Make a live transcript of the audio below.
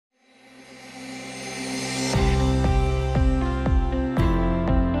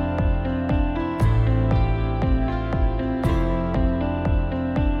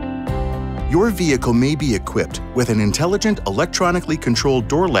Your vehicle may be equipped with an intelligent electronically controlled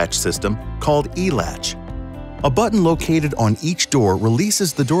door latch system called E-Latch. A button located on each door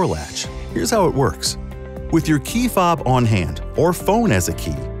releases the door latch. Here's how it works. With your key fob on hand or phone as a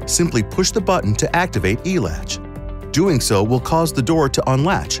key, simply push the button to activate E-Latch. Doing so will cause the door to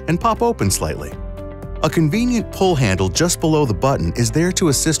unlatch and pop open slightly. A convenient pull handle just below the button is there to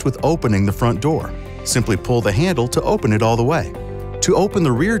assist with opening the front door. Simply pull the handle to open it all the way. To open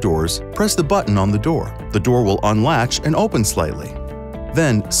the rear doors, press the button on the door. The door will unlatch and open slightly.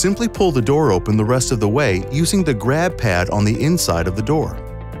 Then, simply pull the door open the rest of the way using the grab pad on the inside of the door.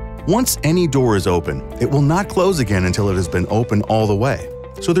 Once any door is open, it will not close again until it has been open all the way,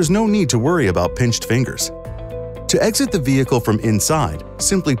 so there's no need to worry about pinched fingers. To exit the vehicle from inside,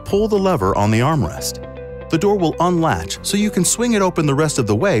 simply pull the lever on the armrest. The door will unlatch so you can swing it open the rest of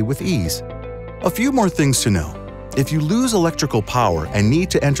the way with ease. A few more things to know. If you lose electrical power and need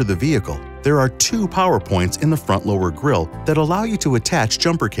to enter the vehicle, there are 2 power points in the front lower grille that allow you to attach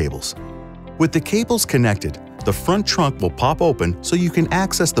jumper cables. With the cables connected, the front trunk will pop open so you can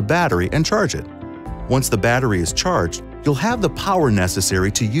access the battery and charge it. Once the battery is charged, you'll have the power necessary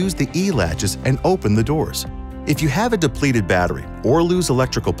to use the E-latches and open the doors. If you have a depleted battery or lose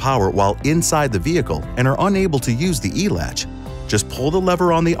electrical power while inside the vehicle and are unable to use the E-latch, just pull the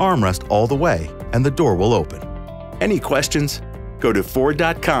lever on the armrest all the way and the door will open. Any questions? Go to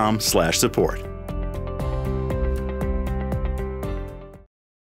Ford.com/support.